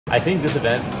I think this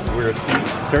event, we're seeing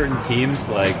certain teams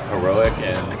like Heroic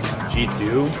and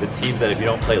G2, the teams that if you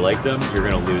don't play like them, you're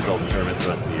going to lose all the tournaments the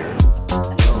rest of the year.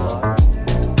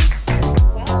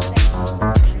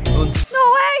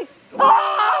 No way!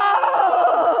 Oh!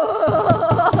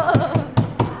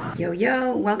 Yo,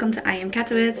 yo, welcome to IEM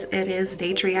Katowice. It is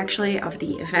day 3 actually of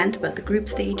the event, but the group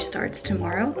stage starts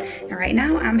tomorrow. And right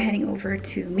now I'm heading over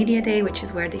to Media Day, which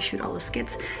is where they shoot all the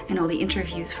skits and all the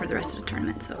interviews for the rest of the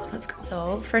tournament. So let's go.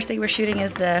 So first thing we're shooting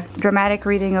is the dramatic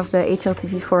reading of the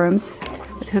HLTV forums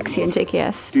with Huxi and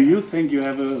JKS. Do you think you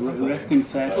have a resting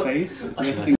sad face?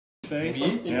 Resting face?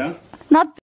 Yeah?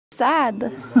 Not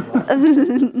sad.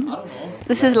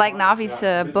 This is like Navi's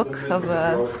book of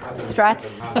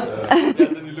strats. Yeah,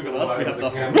 then you look at us, we have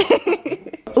nothing.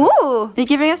 Ooh, are you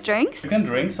giving us drinks? You can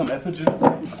drink some apple juice.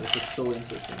 This is so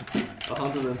interesting.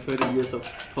 130 years of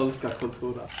Polska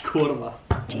kultura. Kurwa.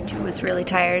 G2 was really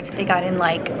tired. They got in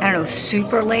like, I don't know,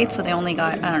 super late, so they only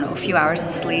got, I don't know, a few hours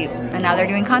of sleep. And now they're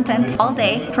doing content all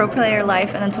day, pro player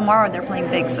life, and then tomorrow they're playing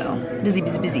big, so busy,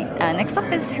 busy, busy. Next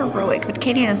up is Heroic, but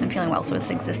Katie isn't feeling well, so it's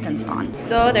existence on.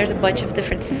 So there's a bunch of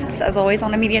different sets, as always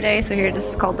on a media day. So here, this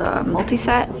is called a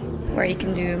multi-set, where you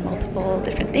can do multiple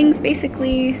different things,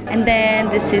 basically. And then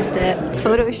this is the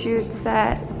photo shoot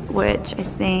set, which I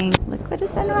think Liquid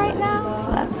is in right now,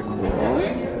 so that's cool.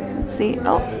 Let's see,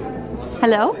 oh.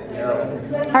 Hello?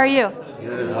 How are you?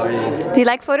 Good, how are you? Do you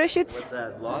like photo shoots? What's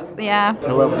that, vlog? Yeah.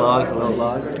 Hello vlog, hello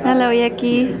vlog. Hello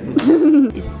Yeki.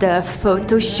 Is the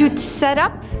photo shoot set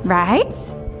up, right?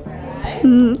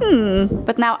 Mm-hmm.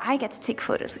 But now I get to take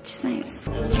photos, which is nice.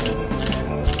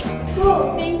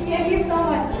 Cool, thank you so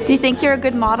much. Do you think you're a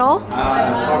good model?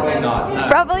 Probably not. No.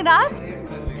 Probably not?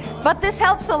 But this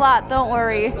helps a lot, don't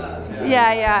worry.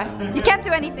 Yeah. You can't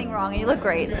do anything wrong. You look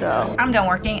great, so. I'm done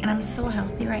working and I'm so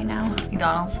healthy right now.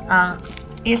 McDonald's.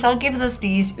 ESL gives us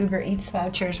these Uber Eats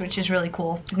vouchers, which is really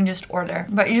cool. You can just order.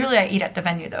 But usually I eat at the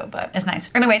venue though, but it's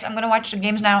nice. Anyways, I'm gonna watch the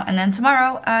games now, and then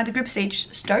tomorrow the group stage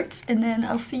starts, and then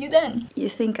I'll see you then. You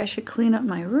think I should clean up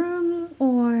my room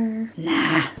or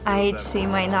nah? IHC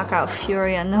might knock out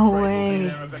Furia, no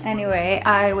way. Anyway,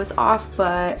 I was off,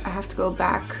 but I have to go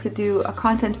back to do a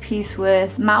content piece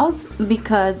with Mouse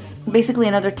because basically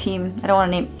another team, I don't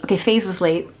want to name, okay, FAZE was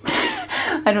late.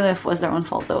 I don't know if it was their own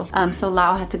fault though. So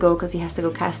Lau had to go because he has to go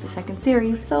cast the second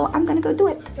series. So I'm gonna go do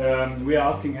it. We are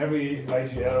asking every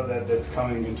IGL that's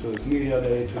coming into this media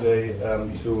day today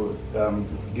to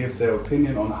give their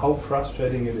opinion on how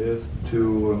frustrating it is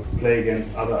to play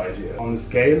against other IGL. On a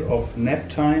scale of nap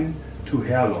time to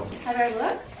hair loss. How do I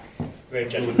look? Great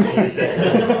job.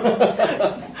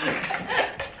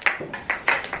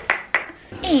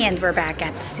 And we're back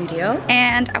at the studio,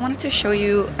 and I wanted to show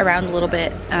you around a little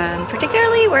bit,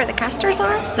 particularly where the casters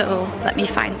are, so let me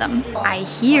find them. I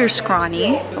hear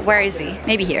Scrawny, but where is he?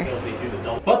 Maybe here.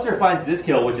 Butzer finds this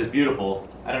kill, which is beautiful.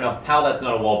 I don't know how that's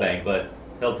not a wall bang, but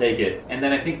he'll take it. And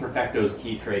then I think Perfecto's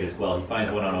key trade as well. He finds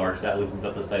one on Arch, that loosens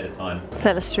up the site a ton.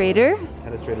 Telestrator.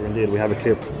 Telestrator indeed, we have a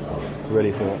clip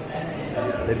ready for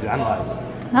ready to analyze.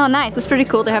 Oh nice, it's pretty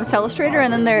cool. They have a telestrator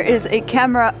and then there is a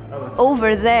camera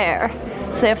over there.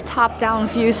 So they have top-down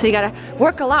view, so you gotta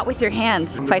work a lot with your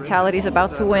hands. Vitality's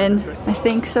about to win. I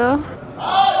think so.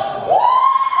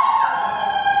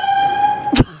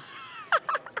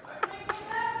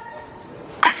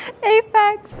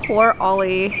 Apex. Poor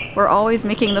Ollie. We're always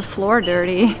making the floor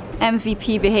dirty.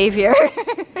 MVP behavior.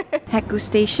 Heku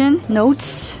station.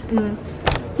 Notes.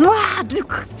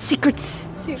 Secrets.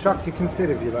 Sjokz, you can sit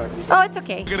if you like. Oh, it's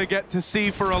okay. Gonna get to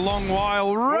see for a long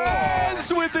while.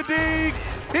 Rez with the dig.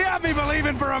 He had me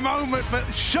believing for a moment, but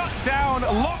shut down,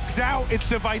 locked out.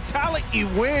 It's a Vitality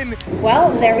win.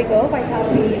 Well, there we go.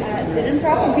 Vitality didn't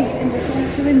drop a beat in this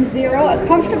one, 2-0. A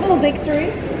comfortable victory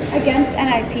against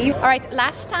NIP. All right,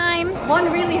 last time, won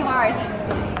really hard.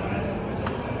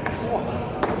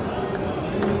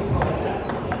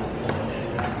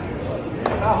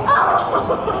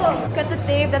 Oh! Cut the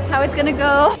tape, that's how it's gonna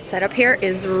go. Setup here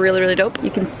is really, really dope. You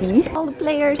can see all the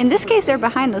players. In this case, they're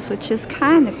behind us, which is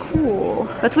kind of cool.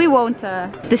 But we won't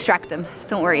distract them,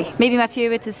 don't worry. Maybe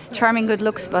Mathieu with his charming good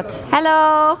looks, but...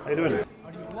 Hello! How you doing?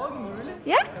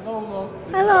 Yeah?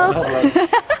 Hello.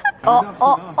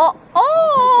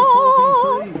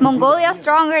 Oh! Mongolia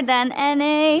stronger than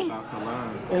NA.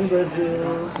 In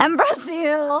Brazil. And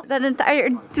Brazil. That entire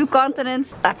 2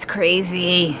 continents. That's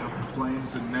crazy.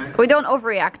 We don't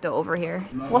overreact though over here.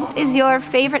 What is your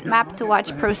favorite map to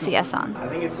watch Pro CS on? I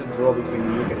think it's a draw between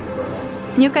Nuke and Inferno.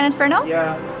 Nuke and Inferno?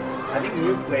 Yeah, I think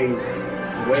Nuke plays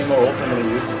way more open than it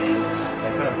used to be. And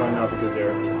it's kind of fun now because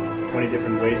they're 20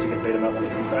 different ways you can play them out on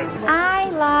different sides. I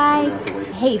like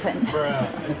Haven.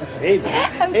 Haven.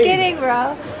 I'm kidding,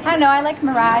 bro. I don't know, I like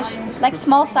Mirage. Like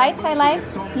small sites I like.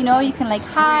 You know, you can like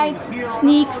hide,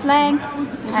 sneak, flank.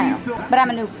 I don't know. But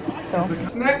I'm a noob, so.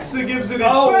 Nexa gives it his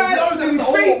best, and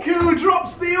Fiku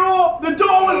drops the orb. The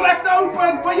door was left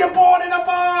open, but you're born in a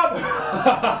barn.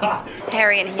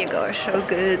 Harry and Hugo are so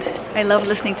good. I love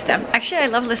listening to them. Actually, I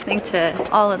love listening to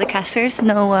all of the casters.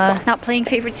 No, not playing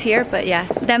favorites here, but yeah,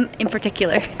 them in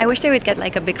particular. I wish they would get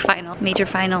like a big final, major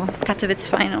final, Katowice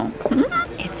final.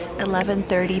 It's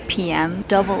 11:30 p.m.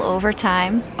 double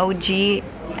overtime. OG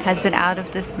has been out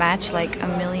of this match like a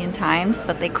million times,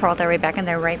 but they crawled their way back and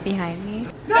they're right behind me.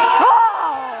 No!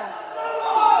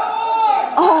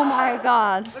 Oh my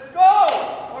god. Let's go!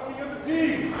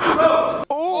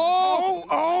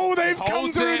 Oh, they've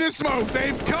come through the smoke.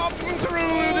 They've come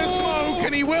through the smoke,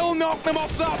 and he will knock them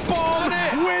off that bomb.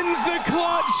 Wins the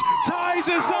clutch, ties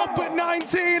us up at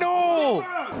 19 all.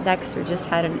 Dexter just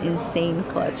had an insane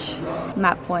clutch.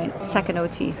 Map point, second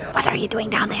OT. What are you doing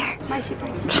down there? My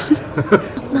secret.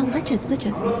 No, legend.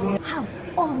 How?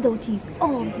 All of the OTs,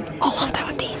 all of the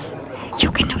OTs.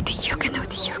 You can OT.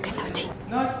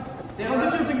 Nice. Don't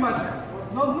listen too much.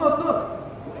 Look.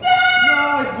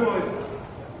 Nice, boys.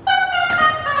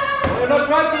 We're not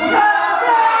trying to win.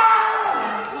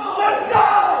 Let's go!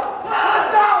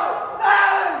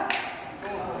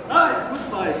 Nice, good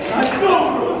fight. Nice go!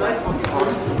 Nice fucking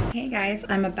hard. Hey guys,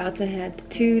 I'm about to head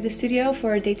to the studio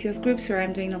for day 2 of groups where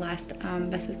I'm doing the last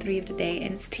best of 3 of the day,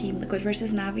 and it's Team Liquid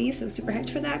versus Navi, so super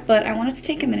hyped for that. But I wanted to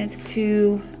take a minute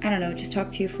to, I don't know, just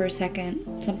talk to you for a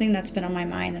second. Something that's been on my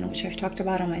mind and which I've talked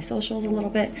about on my socials a little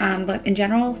bit. But in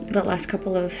general, the last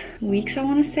couple of weeks I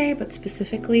want to say, but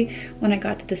specifically when I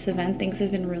got to this event, things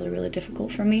have been really, really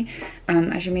difficult for me.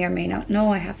 As you may or may not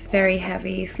know, I have very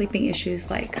heavy sleeping issues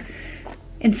like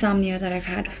insomnia that I've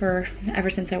had for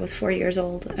ever since I was 4 years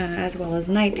old, as well as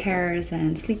night terrors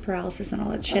and sleep paralysis and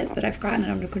all that shit. But I've gotten it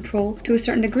under control to a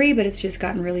certain degree, but it's just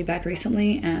gotten really bad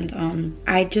recently. And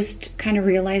I just kind of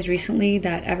realized recently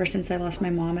that ever since I lost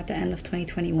my mom at the end of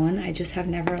 2021, I just have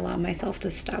never allowed myself to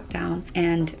stop down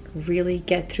and really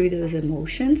get through those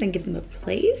emotions and give them a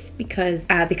place, because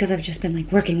I've just been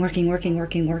like working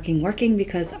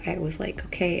because I was like,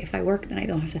 okay, if I work then I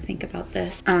don't have to think about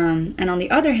this. And on the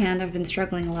other hand, I've been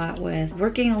struggling a lot with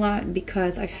working a lot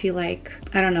because I feel like,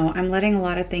 I don't know, I'm letting a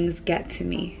lot of things get to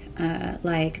me.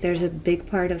 Like there's a big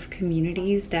part of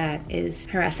communities that is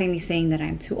harassing me, saying that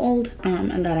I'm too old,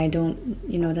 and that I don't,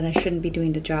 you know, that I shouldn't be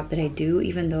doing the job that I do,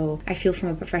 even though I feel from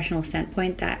a professional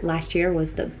standpoint that last year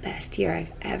was the best year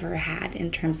I've ever had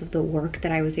in terms of the work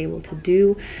that I was able to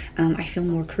do. I feel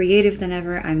more creative than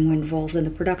ever. I'm more involved in the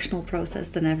productional process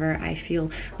than ever. I feel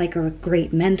like a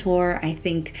great mentor. I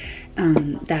think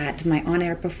that my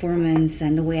on-air performance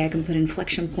and the way I can put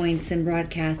inflection points in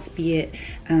broadcasts, be it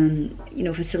you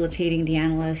know, facilitating the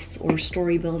analysts or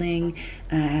story building,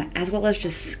 as well as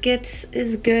just skits,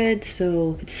 is good.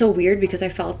 So it's so weird because I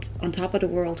felt on top of the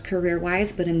world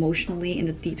career-wise, but emotionally in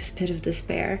the deepest pit of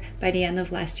despair by the end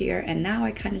of last year. And now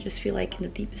I kind of just feel like in the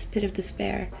deepest pit of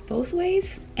despair both ways.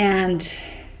 And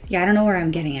yeah, I don't know where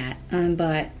I'm getting at,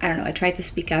 but I don't know, I try to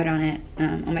speak out on it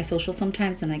on my social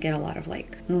sometimes, and I get a lot of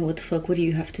like, oh, what the fuck, what do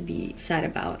you have to be sad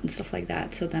about and stuff like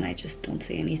that. So then I just don't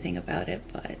say anything about it.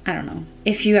 But I don't know,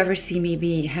 if you ever see me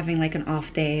be having like an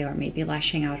off day or maybe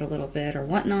lashing out a little bit or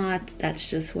whatnot, that's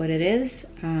just what it is.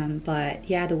 But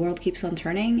yeah, the world keeps on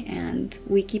turning and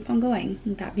we keep on going.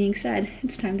 And that being said,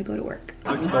 it's time to go to work.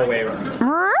 Let's go away,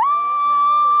 Ryan.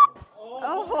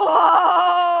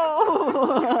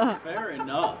 Oh. Fair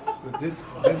enough. This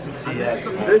is CS.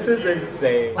 This is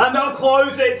insane. And they'll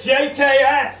close it.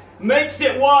 JKS makes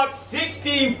it work.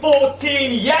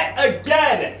 16-14 yet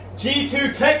again.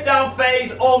 G2 takedown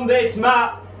phase on this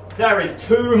map. There is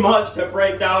too much to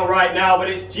break down right now, but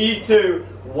it's G2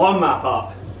 one map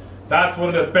up. That's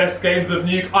one of the best games of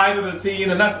Nuke I've ever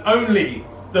seen, and that's only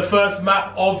the first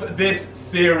map of this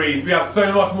series. We have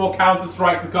so much more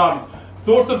Counter-Strike to come.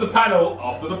 Thoughts of the panel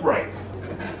after the break.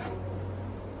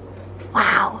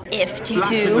 Wow. If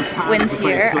G2 wins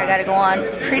here, I gotta go on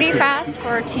pretty fast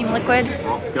for Team Liquid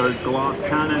goes glass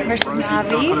cannon versus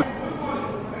Navi.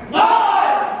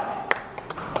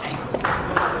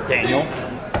 Daniel.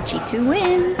 G2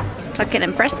 win. Fucking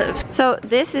impressive. So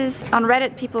this is, on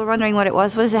Reddit, people are wondering what it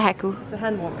was. What is a Haku? It's a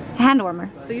hand warmer. A hand warmer.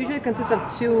 So usually it consists of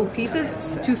two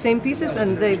pieces, two same pieces,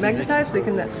 and they magnetize, so you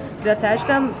can detach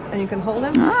them and you can hold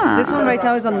them. Ah. This one right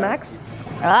now is on max.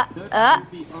 The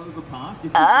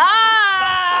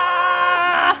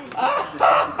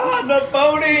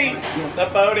pony! The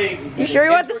pony! You sure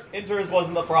you want this? Inters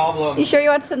wasn't the problem. You sure you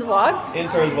want to send the vlog?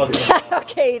 Inters wasn't the problem.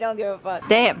 Okay, you don't give a fuck.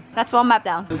 Damn, that's one map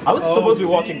down. I was supposed to be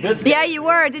watching this game. Yeah, you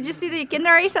were. Did you see the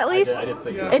Kinder race at least? I did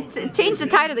see it. It changed the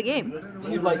tide of the game.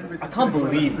 Dude, like, I can't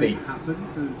believe they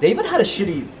even had a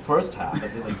shitty first half,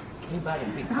 but they like came back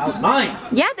and beat Cloud 9.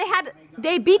 Yeah,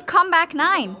 they beat Comeback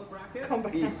 9.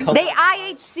 They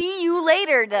IHC you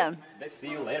later them. They see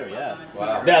you later, yeah.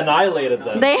 Wow. They annihilated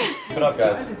them. Keep it up,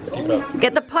 guys. Let's keep it up.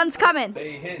 Get the puns coming.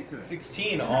 They hit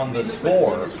 16 on the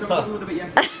score.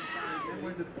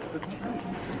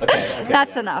 Okay.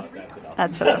 That's enough.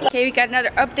 That's enough. Okay, we got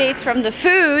another update from the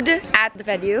food at the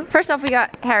venue. First off, we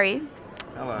got Harry.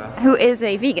 Hello. Who is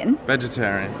a vegan.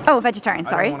 Vegetarian. Oh, vegetarian,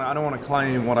 sorry. I don't want to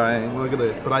claim what I, look at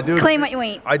this, but I do. Claim what you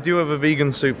eat. I do have a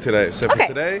vegan soup today, so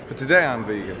Okay. for today I'm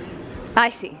vegan. I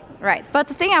see. Right, but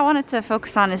the thing I wanted to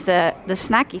focus on is the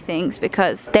snacky things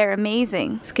because they're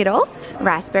amazing. Skittles,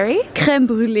 raspberry, creme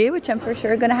brulee, which I'm for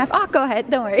sure gonna have. Oh, go ahead,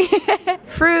 don't worry.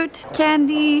 Fruit,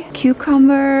 candy,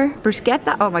 cucumber,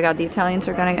 bruschetta. Oh my god, the Italians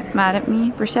are gonna get mad at me.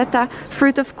 Bruschetta,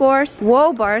 fruit of course,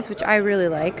 Whoa bars, which I really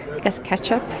like. I guess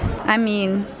ketchup. I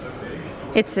mean,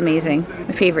 it's amazing.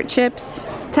 My favorite chips.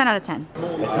 10 out of 10.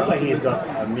 It's not like he's got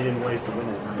a million ways to win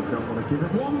it.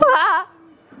 Ah!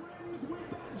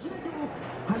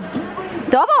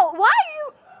 Double? Why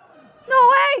you? No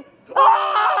way! Oh!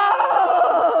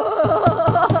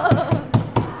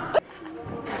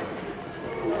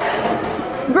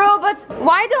 Bro, but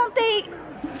why don't they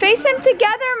face him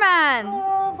together, man?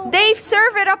 They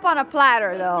serve it up on a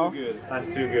platter, though. That's too good. That's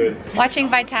too good. Watching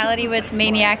Vitality with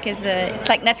Maniac is it's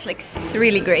like Netflix. It's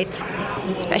really great,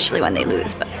 especially when they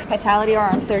lose. But Vitality are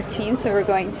on 13, so we're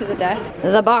going to the desk.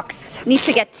 The box needs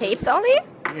to get taped, Ollie.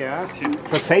 Yeah,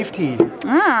 for safety.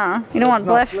 Ah, you don't want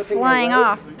blood flying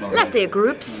off. Last day of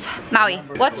groups. Maui,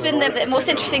 what's been the most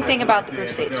interesting thing about the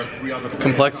group stage?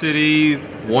 Complexity,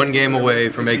 one game away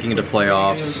from making it to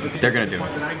playoffs. They're gonna do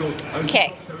it.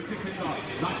 Okay.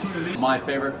 My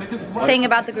favorite Thing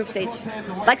about the group stage,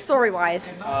 like story-wise.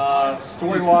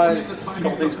 Story-wise, a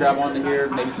couple things grab onto here,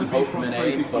 maybe some hope from an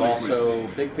A, but also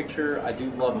big picture, I do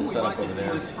love the setup over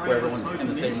there, where everyone's in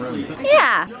the same room.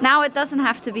 Yeah, now it doesn't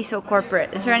have to be so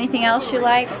corporate. Is there anything else you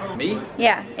like? Me?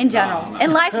 Yeah, in general.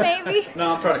 In life, maybe?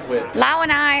 No, I'm trying to quit. Lau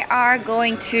and I are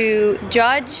going to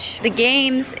judge the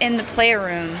games in the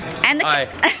playroom. And the Hi.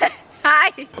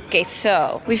 Hi. Okay,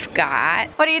 so we've got.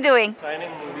 What are you doing? Signing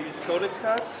these codex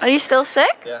cards. Are you still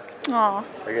sick? Yeah. Oh.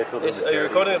 Are you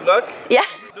recording a vlog? Yeah.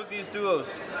 Look, these duos.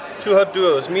 Two hot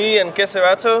duos. Me and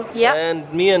Geserato. Yeah. And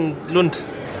me and Lund.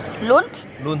 Lund?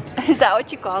 Lund. Is that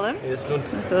what you call him? Yes, Lund.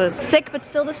 Good. Sick but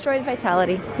still destroyed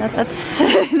Vitality. That's.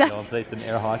 You want to play some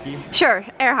air hockey? Sure,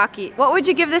 air hockey. What would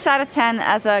you give this out of 10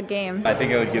 as a game? I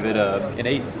think I would give it an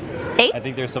 8. 8? I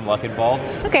think there's some luck involved.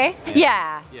 Okay.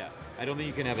 Yeah. Yeah. I don't think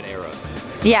you can have an arrow.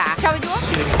 Yeah. Shall we do it?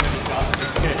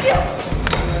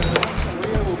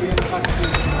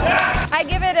 I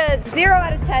give it a 0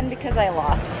 out of 10 because I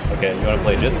lost. Okay, you want to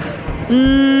play jits?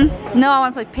 No, I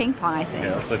want to play ping pong, I think.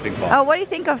 Yeah, let's play ping pong. Oh, what do you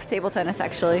think of table tennis,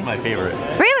 actually? It's my favorite.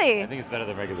 Really? I think it's better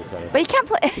than regular tennis. But you can't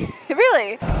play.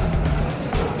 Really?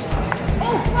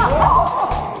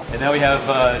 And now we have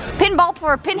Pinball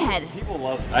for a pinhead. people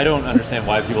love. I don't understand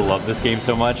why people love this game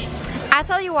so much. I'll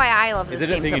tell you why I love this Is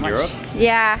it a game thing so in much. Europe?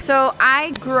 Yeah. So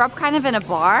I grew up kind of in a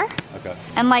bar. Okay.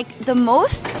 And like the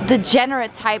most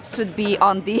degenerate types would be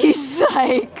on these.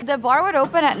 Like the bar would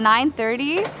open at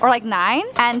 9:30 or like 9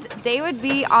 and they would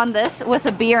be on this with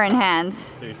a beer in hand.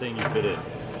 So you're saying you fit in?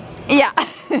 Yeah.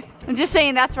 I'm just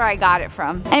saying that's where I got it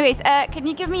from. Anyways, can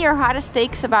you give me your hottest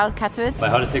takes about Katowice? My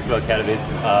hottest takes about Katowice.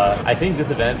 I think this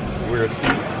event, we're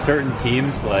seeing certain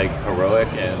teams like Heroic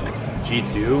and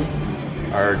G2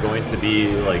 are going to be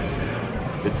like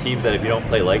the teams that if you don't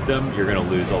play like them, you're going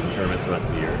to lose all the tournaments the rest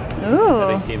of the year. Ooh.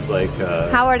 I think teams like...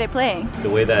 How are they playing?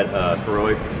 The way that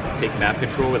Heroic take map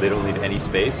control where they don't need any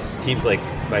space. Teams like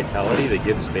Vitality, they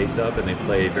give space up and they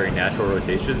play very natural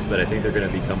rotations, but I think they're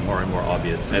going to become more and more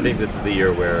obvious. And I think this is the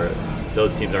year where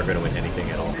those teams aren't going to win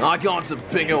anything at all. I got a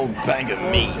big old bag of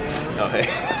meat. Okay.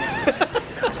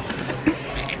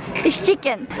 It's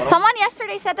chicken. Someone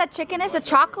yesterday said that chicken is the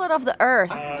chocolate of the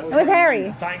earth. It was Harry.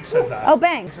 Banks said that. Oh,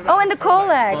 Banks. Oh, in the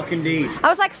Coleg. Fuck indeed. I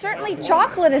was like, certainly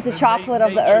chocolate is the chocolate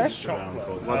of the earth.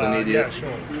 What an idiot. Yeah,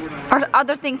 sure. Or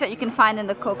other things that you can find in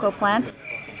the cocoa plant.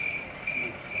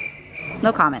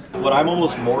 No comment. What I'm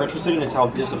almost more interested in is how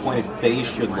disappointed FaZe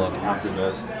should look after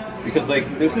this. Because like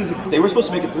they were supposed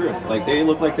to make it through. Like they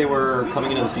looked like they were coming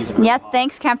into the season. Yeah,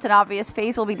 thanks, Captain Obvious.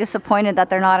 FaZe will be disappointed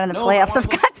that they're not in the playoffs of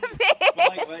Katowice.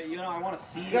 But, you know, I want to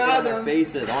see it on their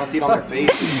faces. I want to see it on their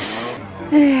faces.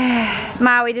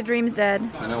 Maui, the dream's dead.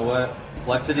 You know what?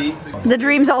 Complexity. The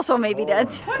dream's also maybe dead.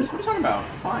 What? What are you talking about?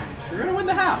 Fine. You're gonna win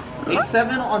the half.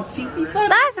 8-7 on CT side.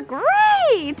 That's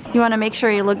great! You wanna make sure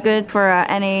you look good for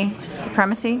NA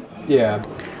supremacy? Yeah.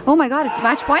 Oh my god, it's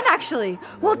match point actually.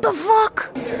 What the fuck?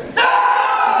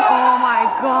 Oh my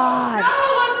god.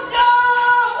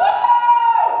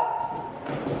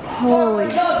 Holy.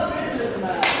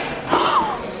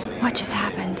 What just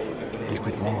happened?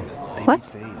 What?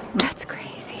 That's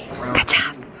crazy. Good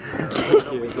job.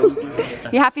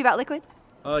 You happy about Liquid?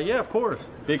 Yeah, of course.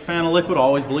 Big fan of Liquid.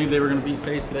 Always believed they were going to beat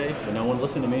FaZe today, but no one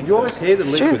listened to me. You always hated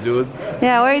It's Liquid, true. dude.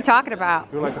 Yeah, what are you talking about?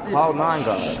 You're like a Cloud9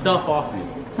 guy. Stuff off me.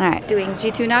 Alright, doing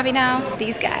G2 Navi now.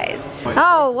 These guys.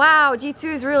 Oh wow,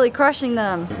 G2 is really crushing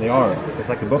them. They are. It's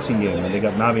like the boxing game, and they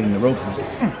got Navi in the ropes.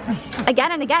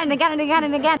 Again and again and again and again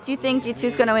and again. Do you think G2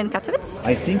 is gonna win Katowice?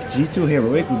 I think G2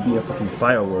 Heroic would be a fucking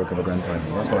firework of a grand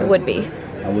final. That's what It would be.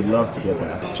 I would love to get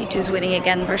that. G2's winning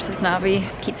again versus Navi.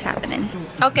 Keeps happening.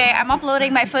 Okay, I'm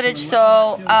uploading my footage,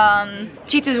 so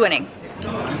G2's winning.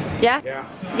 Yeah?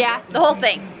 Yeah, the whole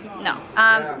thing. No.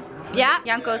 Yeah,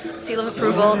 Janko's seal of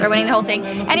approval. They're winning the whole thing.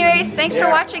 Anyways, thanks for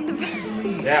watching the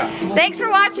Thanks for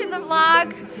watching the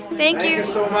vlog. Thank you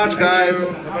so much, guys.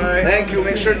 Thank you.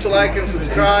 Make sure to like and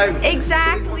subscribe.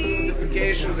 Exactly.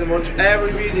 Notifications and watch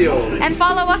every video. And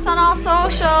follow us on all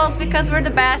socials because we're the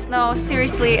best. No,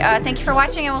 seriously. Thank you for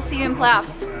watching and we'll see you in playoffs.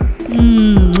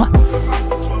 Mwah.